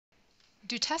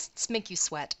Do tests make you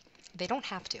sweat? They don't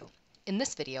have to. In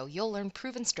this video, you'll learn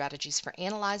proven strategies for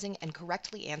analyzing and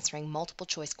correctly answering multiple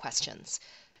choice questions.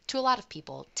 To a lot of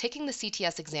people, taking the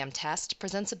CTS exam test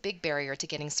presents a big barrier to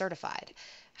getting certified.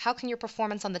 How can your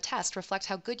performance on the test reflect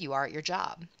how good you are at your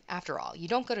job? After all, you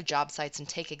don't go to job sites and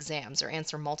take exams or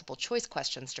answer multiple choice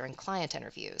questions during client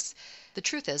interviews. The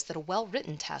truth is that a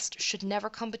well-written test should never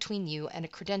come between you and a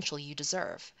credential you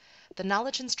deserve. The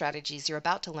knowledge and strategies you're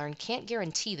about to learn can't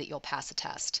guarantee that you'll pass a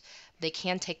test. They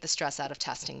can take the stress out of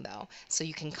testing, though, so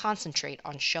you can concentrate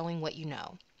on showing what you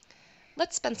know.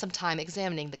 Let's spend some time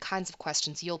examining the kinds of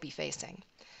questions you'll be facing.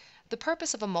 The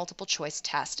purpose of a multiple choice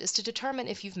test is to determine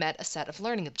if you've met a set of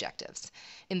learning objectives.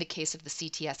 In the case of the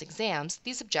CTS exams,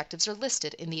 these objectives are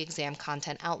listed in the exam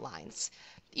content outlines.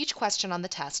 Each question on the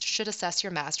test should assess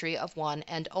your mastery of one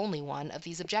and only one of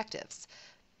these objectives.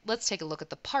 Let's take a look at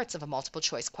the parts of a multiple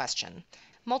choice question.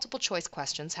 Multiple choice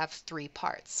questions have three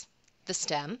parts. The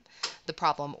STEM, the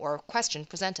problem or question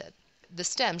presented. The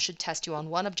STEM should test you on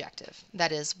one objective,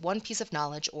 that is, one piece of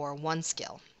knowledge or one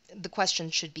skill. The question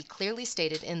should be clearly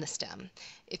stated in the STEM.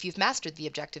 If you've mastered the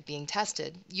objective being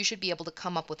tested, you should be able to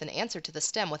come up with an answer to the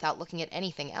STEM without looking at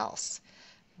anything else.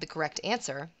 The correct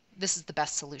answer, this is the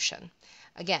best solution.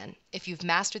 Again, if you've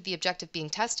mastered the objective being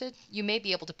tested, you may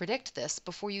be able to predict this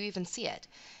before you even see it.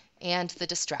 And the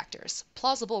distractors,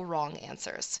 plausible wrong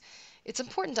answers. It's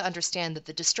important to understand that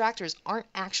the distractors aren't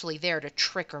actually there to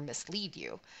trick or mislead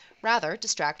you. Rather,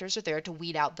 distractors are there to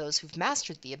weed out those who've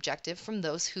mastered the objective from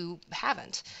those who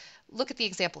haven't. Look at the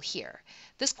example here.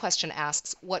 This question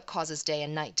asks what causes day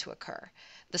and night to occur.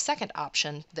 The second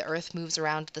option, the Earth moves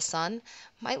around the sun,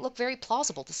 might look very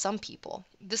plausible to some people.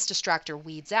 This distractor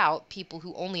weeds out people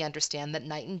who only understand that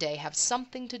night and day have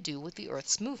something to do with the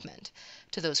Earth's movement.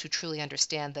 To those who truly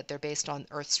understand that they're based on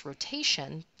Earth's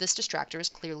rotation, this distractor is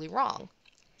clearly wrong.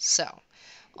 So,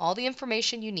 all the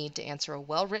information you need to answer a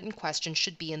well-written question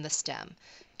should be in the STEM.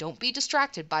 Don't be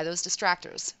distracted by those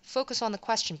distractors. Focus on the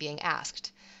question being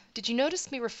asked. Did you notice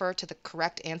me refer to the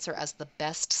correct answer as the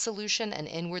best solution and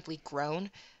inwardly groan?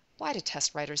 Why do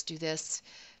test writers do this?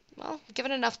 Well,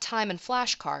 given enough time and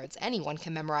flashcards, anyone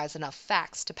can memorize enough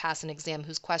facts to pass an exam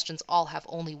whose questions all have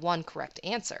only one correct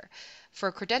answer. For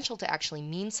a credential to actually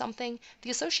mean something,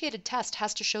 the associated test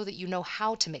has to show that you know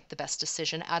how to make the best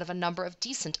decision out of a number of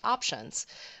decent options,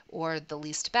 or the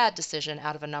least bad decision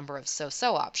out of a number of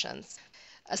so-so options.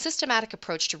 A systematic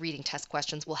approach to reading test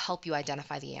questions will help you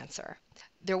identify the answer.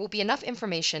 There will be enough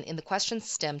information in the question's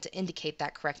STEM to indicate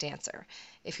that correct answer.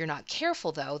 If you're not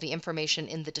careful, though, the information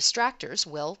in the distractors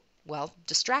will,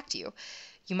 distract you.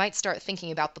 You might start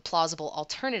thinking about the plausible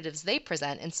alternatives they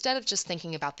present instead of just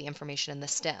thinking about the information in the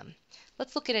STEM.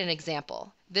 Let's look at an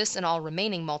example. This and all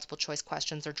remaining multiple choice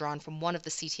questions are drawn from one of the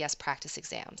CTS practice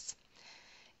exams.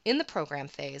 In the program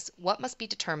phase, what must be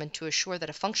determined to assure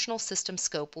that a functional system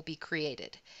scope will be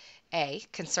created? A.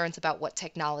 Concerns about what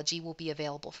technology will be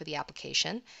available for the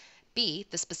application. B.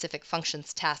 The specific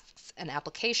functions, tasks, and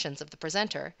applications of the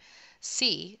presenter.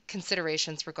 C.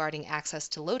 Considerations regarding access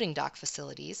to loading dock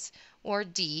facilities. Or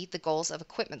D. The goals of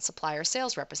equipment supplier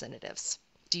sales representatives.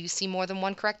 Do you see more than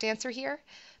one correct answer here?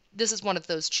 This is one of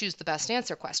those choose the best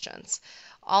answer questions.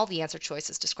 All the answer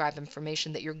choices describe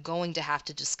information that you're going to have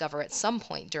to discover at some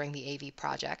point during the AV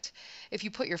project. If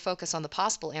you put your focus on the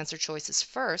possible answer choices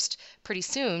first, pretty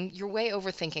soon you're way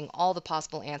overthinking all the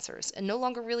possible answers and no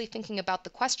longer really thinking about the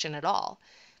question at all.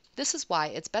 This is why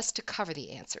it's best to cover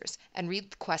the answers and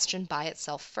read the question by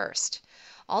itself first.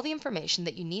 All the information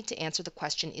that you need to answer the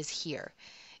question is here.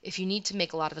 If you need to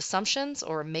make a lot of assumptions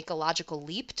or make a logical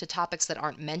leap to topics that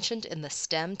aren't mentioned in the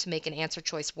STEM to make an answer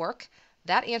choice work,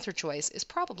 that answer choice is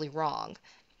probably wrong.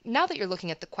 Now that you're looking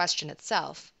at the question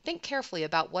itself, think carefully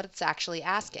about what it's actually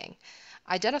asking.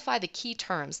 Identify the key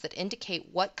terms that indicate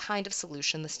what kind of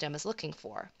solution the STEM is looking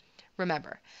for.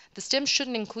 Remember, the STEM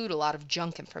shouldn't include a lot of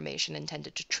junk information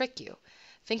intended to trick you.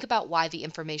 Think about why the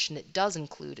information it does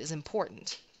include is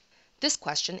important. This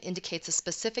question indicates a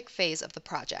specific phase of the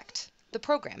project. The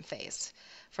program phase.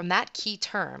 From that key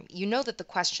term, you know that the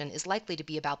question is likely to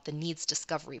be about the needs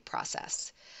discovery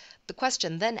process. The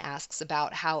question then asks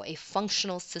about how a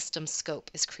functional system scope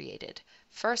is created.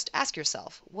 First, ask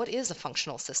yourself, what is a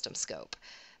functional system scope?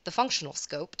 The functional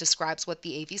scope describes what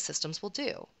the AV systems will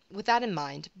do. With that in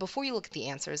mind, before you look at the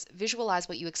answers, visualize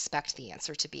what you expect the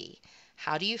answer to be.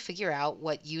 How do you figure out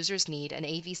what users need an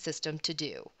AV system to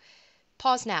do?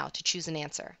 Pause now to choose an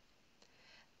answer.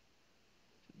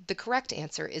 The correct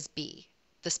answer is B,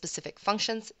 the specific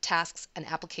functions, tasks, and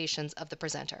applications of the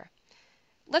presenter.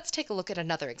 Let's take a look at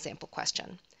another example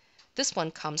question. This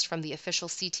one comes from the official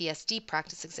CTSD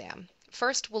practice exam.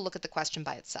 First, we'll look at the question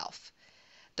by itself.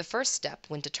 The first step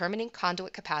when determining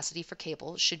conduit capacity for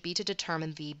cable should be to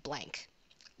determine the blank.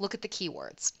 Look at the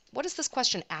keywords. What is this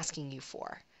question asking you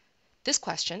for? This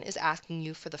question is asking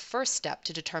you for the first step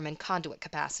to determine conduit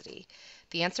capacity.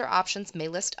 The answer options may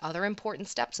list other important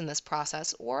steps in this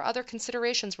process or other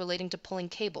considerations relating to pulling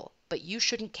cable, but you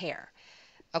shouldn't care.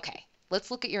 Okay,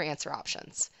 let's look at your answer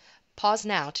options. Pause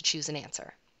now to choose an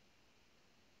answer.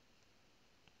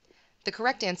 The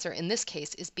correct answer in this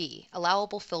case is B,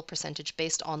 allowable fill percentage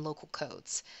based on local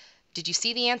codes. Did you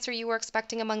see the answer you were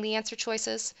expecting among the answer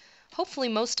choices? Hopefully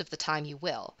most of the time you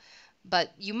will.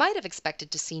 But you might have expected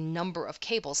to see number of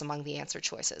cables among the answer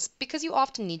choices, because you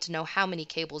often need to know how many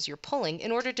cables you're pulling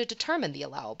in order to determine the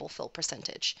allowable fill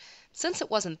percentage. Since it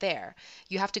wasn't there,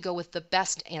 you have to go with the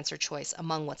best answer choice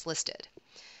among what's listed.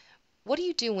 What do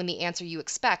you do when the answer you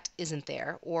expect isn't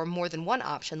there, or more than one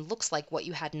option looks like what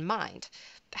you had in mind?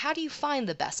 How do you find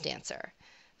the best answer?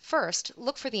 First,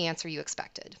 look for the answer you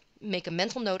expected. Make a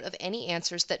mental note of any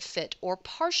answers that fit or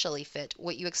partially fit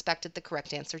what you expected the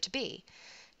correct answer to be.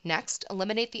 Next,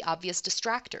 eliminate the obvious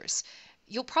distractors.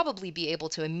 You'll probably be able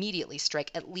to immediately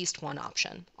strike at least one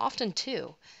option, often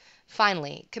two.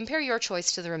 Finally, compare your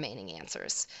choice to the remaining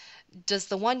answers. Does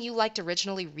the one you liked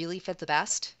originally really fit the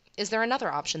best? Is there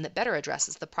another option that better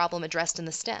addresses the problem addressed in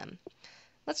the STEM?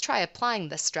 Let's try applying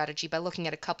this strategy by looking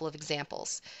at a couple of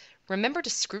examples. Remember to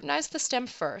scrutinize the STEM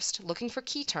first, looking for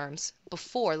key terms,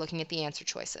 before looking at the answer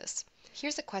choices.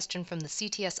 Here's a question from the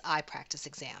CTS iPractice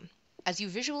exam. As you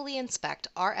visually inspect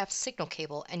RF signal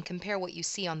cable and compare what you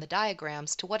see on the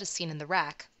diagrams to what is seen in the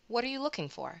rack, what are you looking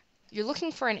for? You're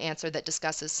looking for an answer that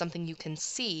discusses something you can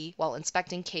see while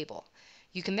inspecting cable.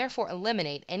 You can therefore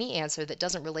eliminate any answer that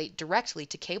doesn't relate directly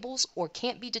to cables or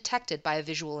can't be detected by a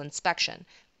visual inspection,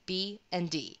 B and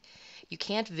D. You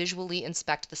can't visually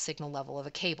inspect the signal level of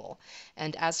a cable.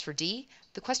 And as for D,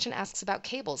 the question asks about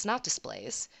cables, not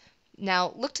displays.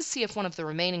 Now, look to see if one of the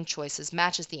remaining choices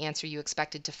matches the answer you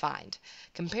expected to find.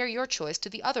 Compare your choice to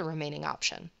the other remaining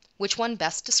option. Which one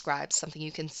best describes something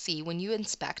you can see when you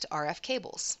inspect RF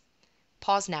cables?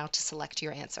 Pause now to select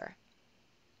your answer.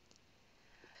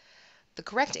 The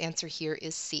correct answer here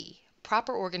is C,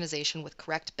 proper organization with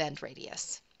correct bend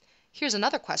radius. Here's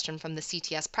another question from the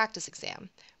CTS practice exam.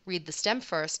 Read the STEM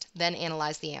first, then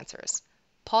analyze the answers.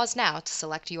 Pause now to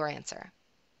select your answer.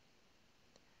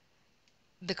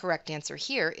 The correct answer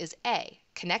here is A,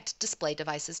 connect display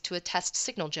devices to a test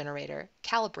signal generator,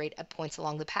 calibrate at points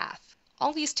along the path.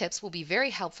 All these tips will be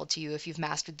very helpful to you if you've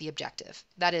mastered the objective.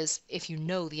 That is, if you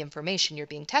know the information you're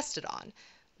being tested on.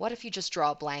 What if you just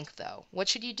draw a blank, though? What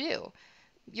should you do?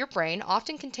 Your brain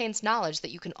often contains knowledge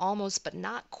that you can almost but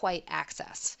not quite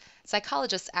access.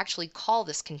 Psychologists actually call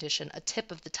this condition a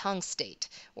tip of the tongue state,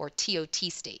 or TOT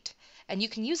state, and you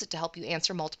can use it to help you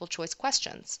answer multiple choice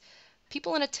questions.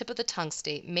 People in a tip of the tongue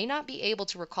state may not be able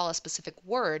to recall a specific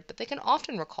word, but they can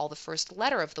often recall the first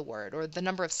letter of the word or the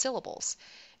number of syllables.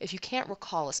 If you can't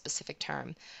recall a specific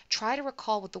term, try to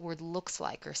recall what the word looks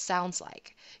like or sounds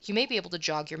like. You may be able to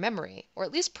jog your memory, or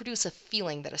at least produce a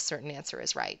feeling that a certain answer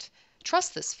is right.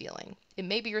 Trust this feeling. It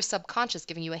may be your subconscious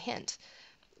giving you a hint.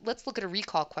 Let's look at a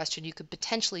recall question you could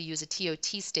potentially use a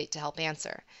TOT state to help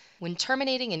answer. When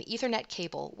terminating an Ethernet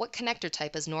cable, what connector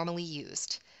type is normally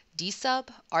used? D-sub,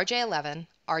 RJ11,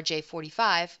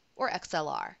 RJ45, or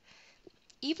XLR.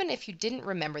 Even if you didn't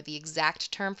remember the exact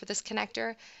term for this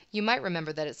connector, you might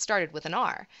remember that it started with an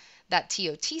R. That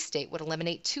TOT state would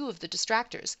eliminate two of the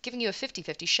distractors, giving you a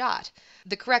 50-50 shot.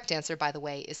 The correct answer, by the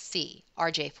way, is C,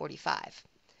 RJ45.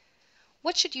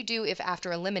 What should you do if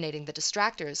after eliminating the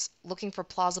distractors, looking for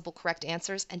plausible correct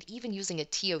answers, and even using a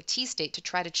TOT state to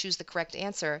try to choose the correct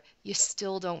answer, you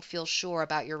still don't feel sure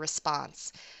about your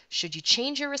response? Should you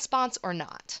change your response or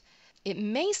not? It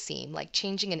may seem like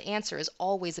changing an answer is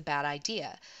always a bad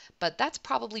idea, but that's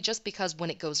probably just because when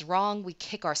it goes wrong, we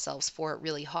kick ourselves for it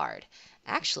really hard.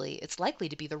 Actually, it's likely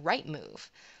to be the right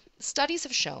move. Studies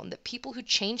have shown that people who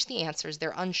change the answers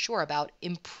they're unsure about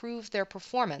improve their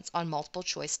performance on multiple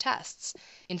choice tests.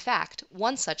 In fact,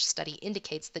 one such study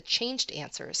indicates that changed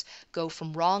answers go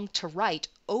from wrong to right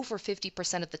over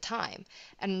 50% of the time,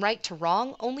 and right to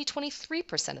wrong only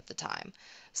 23% of the time.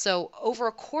 So over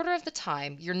a quarter of the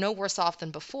time, you're no worse off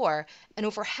than before, and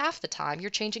over half the time,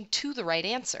 you're changing to the right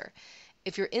answer.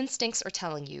 If your instincts are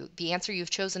telling you the answer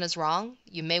you've chosen is wrong,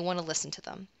 you may want to listen to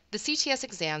them. The CTS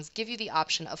exams give you the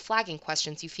option of flagging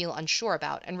questions you feel unsure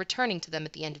about and returning to them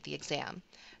at the end of the exam.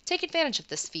 Take advantage of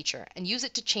this feature and use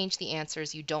it to change the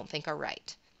answers you don't think are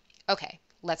right. Okay,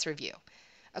 let's review.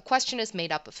 A question is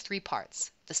made up of three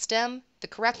parts: the STEM, the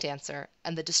correct answer,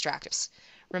 and the distractors.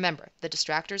 Remember, the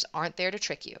distractors aren't there to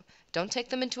trick you. Don't take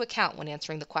them into account when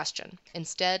answering the question.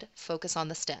 Instead, focus on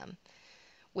the stem.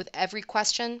 With every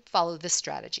question, follow this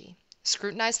strategy.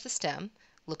 Scrutinize the stem.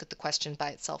 Look at the question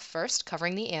by itself first,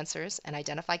 covering the answers, and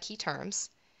identify key terms.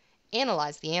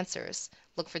 Analyze the answers.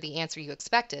 Look for the answer you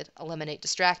expected, eliminate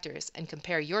distractors, and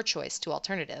compare your choice to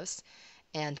alternatives.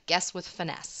 And guess with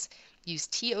finesse. Use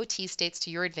TOT states to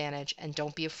your advantage and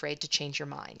don't be afraid to change your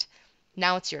mind.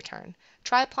 Now it's your turn.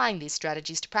 Try applying these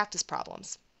strategies to practice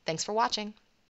problems. Thanks for watching.